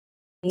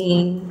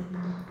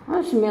Oh,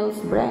 smells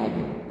bread.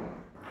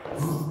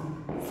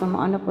 So,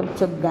 ano po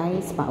ito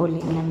guys,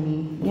 paulit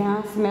namin.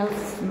 Yeah, smells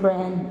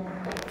bread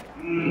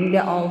in the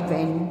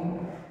oven.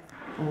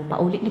 Oh,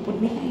 paulit na po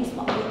guys,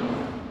 paulit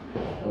na.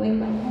 Going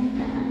back home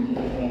na.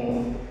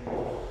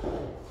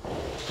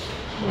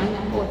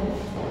 Yan po.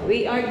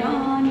 We are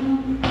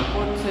done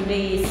for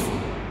today's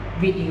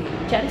video.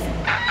 Cheers.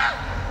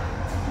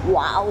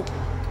 Wow,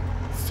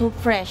 so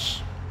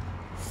fresh.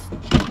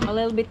 A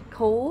little bit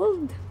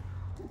cold.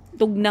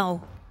 Tugnaw.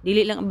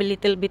 Dili lang a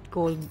little bit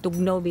cold.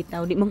 Tugnaw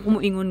bitaw. Di man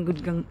kumuingon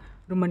good kang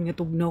ruman nga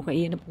tugnaw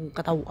kay na pong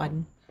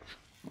katawan.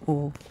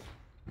 Oh.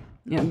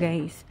 Yeah,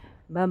 guys.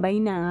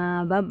 Bye-bye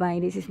na.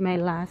 Bye-bye. This is my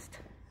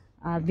last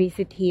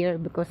visit here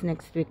because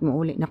next week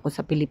muuli na ko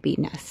sa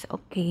Pilipinas.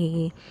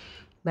 Okay.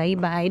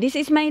 Bye-bye. This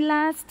is my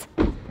last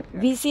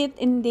visit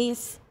in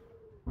this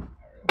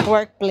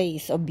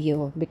workplace of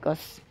you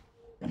because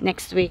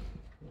next week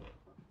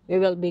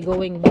we will be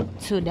going back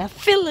to the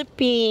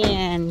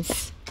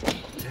Philippines.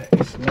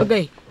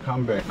 Okay.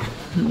 Come back.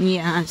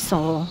 Yeah,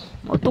 so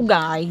ito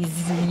guys.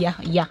 Yeah.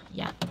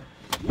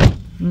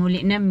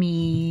 Muli na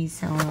mi.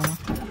 So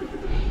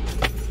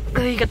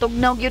okay,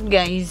 katugnaw yun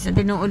guys.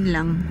 Tinuod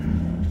lang.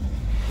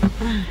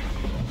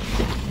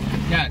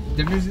 Yeah,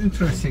 that is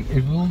interesting.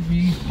 It will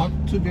be hot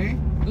today.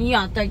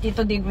 Yeah,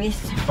 32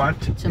 degrees. But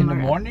in the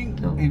morning,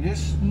 it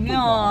is.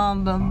 Yeah,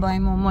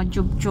 bye-bye mama.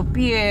 Chup-chup.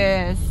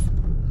 Yes.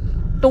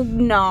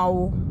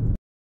 Tugnaw.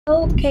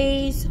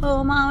 Okay,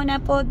 so mauna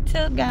po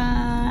to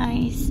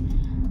guys.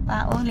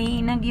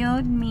 Pauli na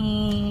gyud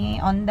mi.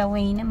 On the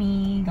way na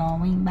mi.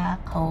 Going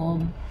back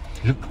home.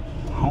 Look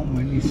how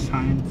many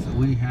signs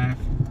we have.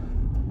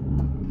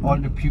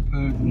 All the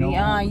people know.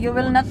 Yeah, you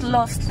will not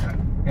lost.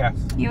 Yes.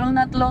 You will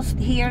not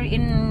lost here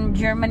in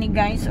Germany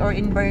guys or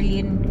in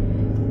Berlin.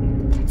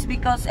 It's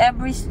because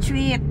every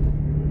street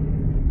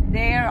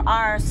there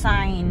are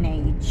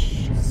signages.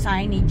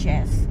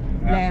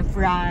 Yeah. Left,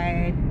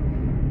 right,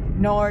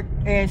 north,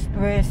 east,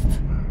 west.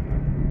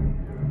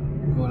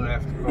 Go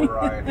left, go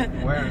right.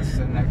 Where is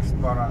the next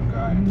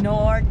barangay?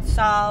 North,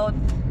 south,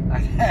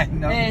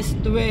 No,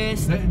 east,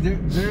 west.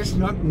 there's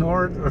not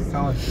north or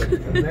south.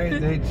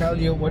 They tell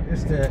you what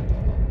is the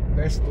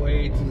best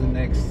way to the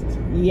next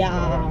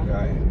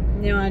barangay.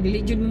 Yeah,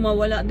 dili jud mo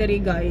mawala diri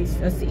guys,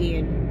 as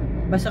in.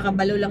 Basta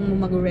kabalo lang mo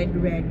mag red,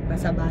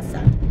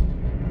 basa-basa.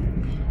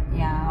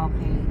 Yeah,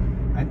 okay.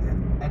 And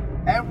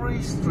every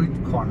street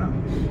corner.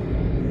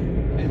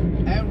 We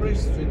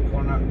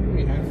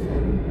have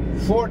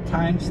 4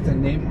 times the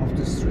name of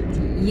the street.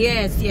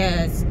 Yes.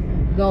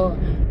 Go.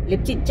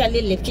 Lipchit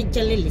chali.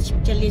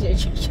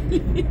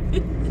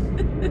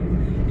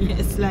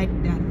 Yes, like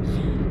that.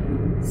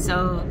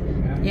 So,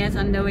 yes,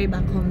 on the way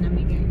back home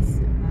nami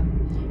guys.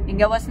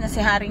 Igawas na si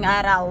Haring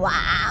Araw.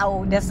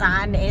 Wow, the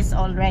sun is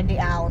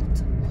already out.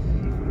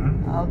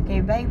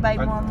 Okay, bye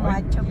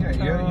mama. Chop. You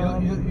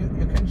can.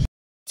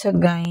 So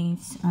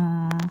guys,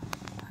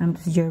 ano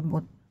to si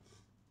GerBut?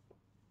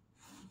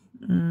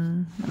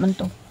 Naman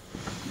to.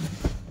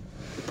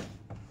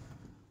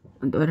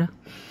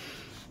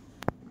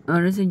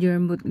 Ora si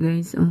GerBut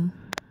guys,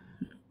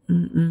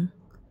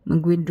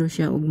 mag-withdraw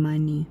siya og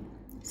money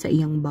sa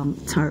iyang bank,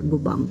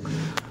 Cargo Bank.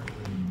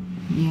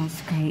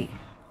 Yes, kay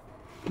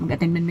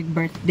mag-attend man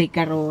birthday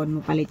karon,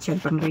 mapalit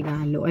siya pang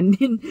regalo. And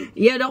then,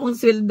 iyan akong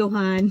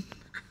sweldohan.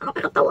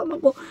 Nakakatawa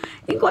man ko.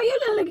 Ko ayaw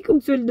lang lagi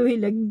kong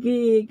sweldohin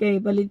lagi. Kay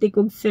paliti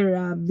kong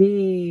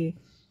sirabi.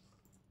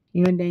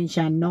 Yun din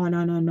siya. No.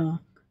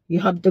 You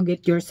have to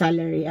get your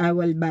salary. I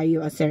will buy you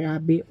a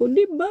serabi. O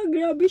diba?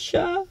 Grabe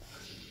siya.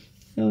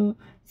 So,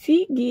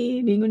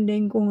 sige. Dingon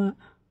din ko nga.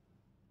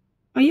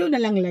 Ayaw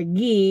na lang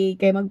lagi.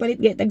 Kaya magpalit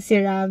gaya tag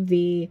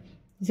serabi.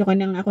 So,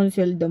 kanang akong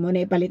sweldo mo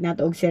na ipalit na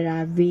to og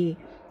serabi.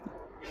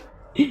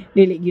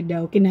 Dili yun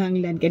daw.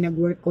 Kinahanglan. Kaya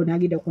nag-work ko.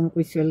 Nagi daw kung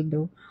ako'y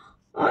sweldo.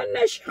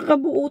 Ano siya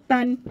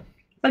kabuutan.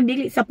 Pag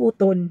dili sa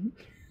puton.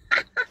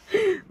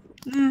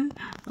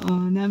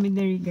 Oh, namin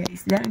na rin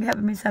guys. Dahil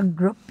kami sa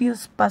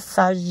Gropius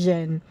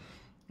Passagen.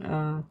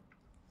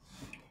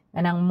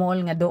 Anang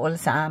mall nga dool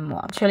sa amo.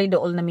 Actually,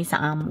 dool nami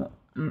sa amo.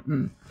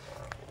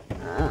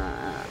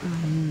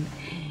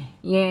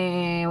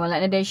 Yeah, wala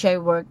na dahil siya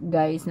work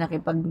guys.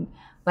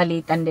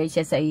 Nakipagpalitan dahil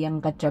siya sa iyang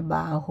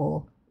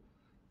katrabaho.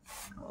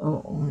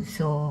 Oo,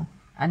 so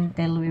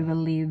until we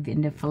will live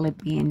in the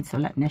Philippines,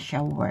 wala na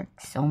siya work.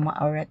 So,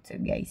 maorat to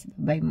guys.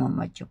 Bye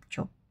mama, chup.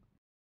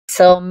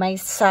 So, my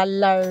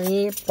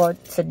salary for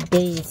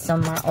today. So,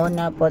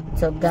 mauna po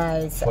to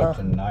guys. For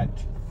tonight.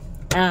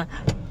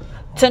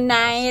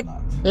 Tonight,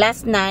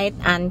 last night,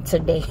 and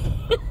today.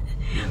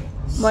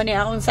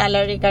 Muna akong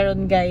salary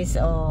karon guys.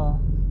 Oh,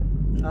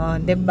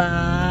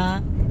 diba?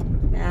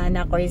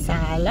 Naanak ko yung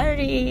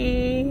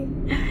salary.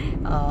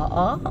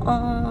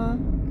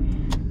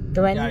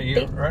 20. Yeah,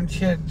 you earned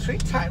here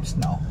 3 times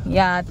now.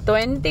 Yeah,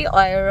 20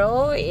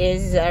 euro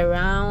is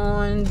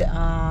around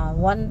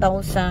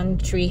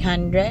 1,300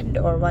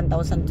 or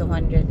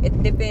 1,200. It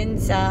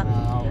depends sa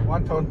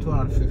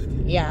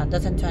 1,250. Yeah,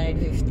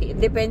 1,250. It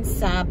depends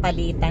sa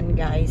palitan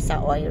guys sa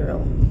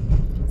euro.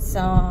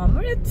 So,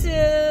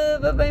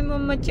 Bye-bye,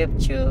 Mama Chup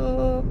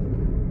Chup.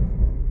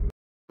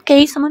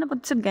 Okay, so muna po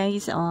so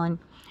guys on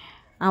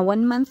 1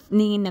 month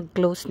ni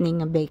nag-close ni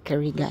nga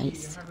bakery,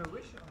 guys.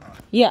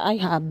 Yeah,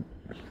 I have.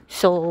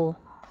 So,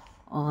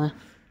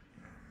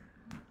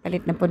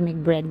 palit na po may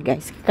bread,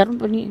 guys. Karon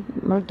po ni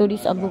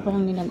Martodis abo pa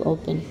lang ni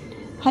nag-open.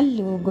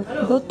 Hello,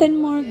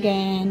 Guten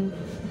Morgen.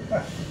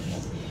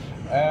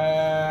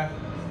 Yeah.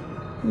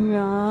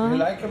 You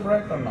like a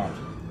bread or not?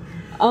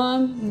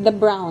 The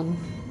brown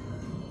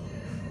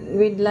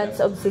with lots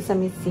of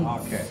sesame seeds.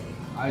 Okay.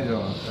 I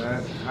don't.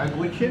 I'm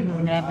with you.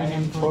 Grabe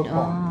ng food.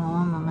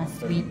 Oh, mga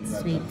sweets.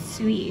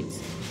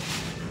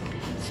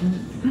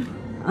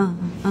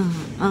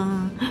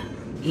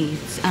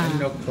 It's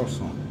No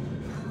croissant.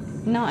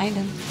 No, I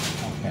don't.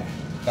 Okay.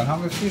 Dann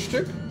haben wir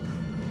Frühstück.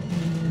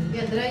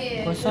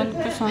 Croissant.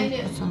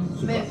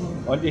 Super.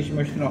 Und ich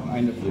möchte noch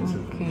eine Brezel.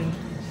 Okay.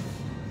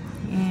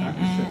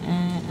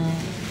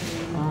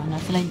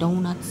 Nasa like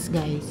donuts,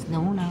 guys.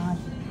 Donut.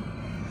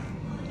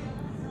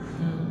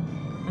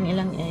 Ang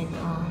ilang egg.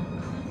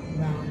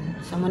 Brown.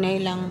 So, muna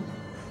ilang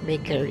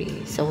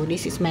bakery. So,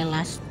 this is my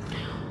last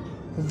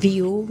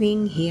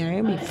viewing here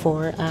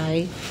before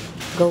I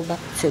go back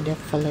to the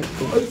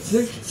Philippines.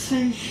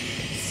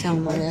 So,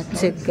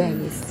 that's it,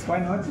 guys.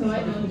 Parang to.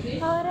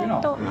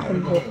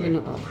 Nakumbok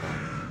na ako.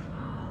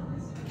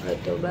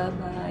 Ito,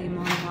 bye-bye,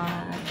 mga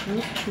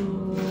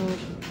YouTube.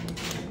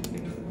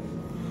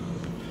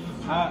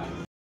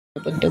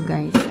 Ito,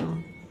 guys.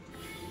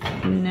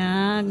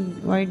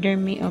 Nag-order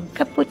me of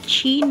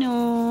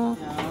cappuccino.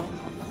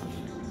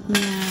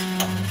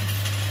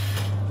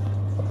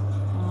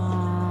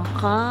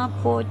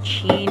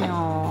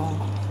 Cappuccino.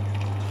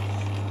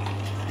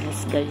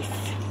 Yes, guys.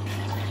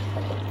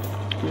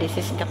 This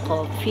is the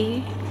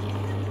coffee.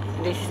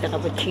 This is the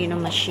cappuccino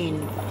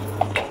machine.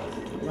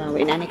 Wow,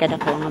 inani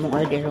kada ko nga mong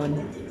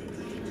orderon.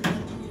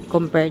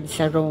 Compared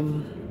sa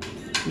Rome.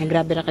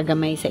 Nagrabe ra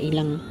kagamay sa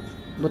ilang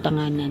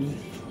butanganan.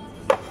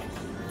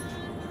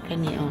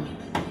 Kani oh.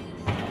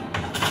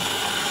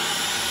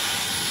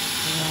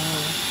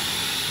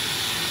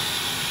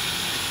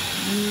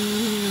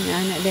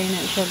 Ana day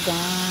na siya,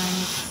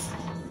 guys.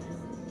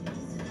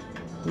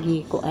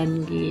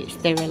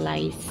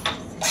 Sterilize.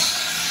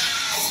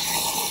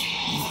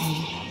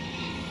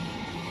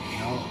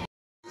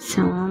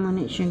 So,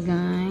 ano siya,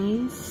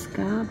 guys.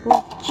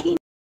 Cappuccino.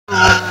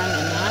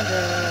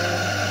 Another.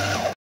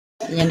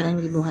 Yan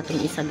ang gibuhat ng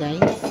isa,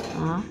 guys.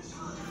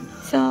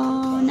 So,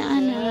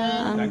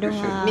 naana ang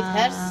duha.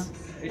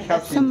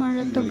 Sa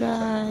marato,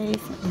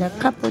 guys. The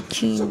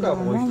cappuccino.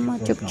 Mama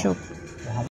chup chup.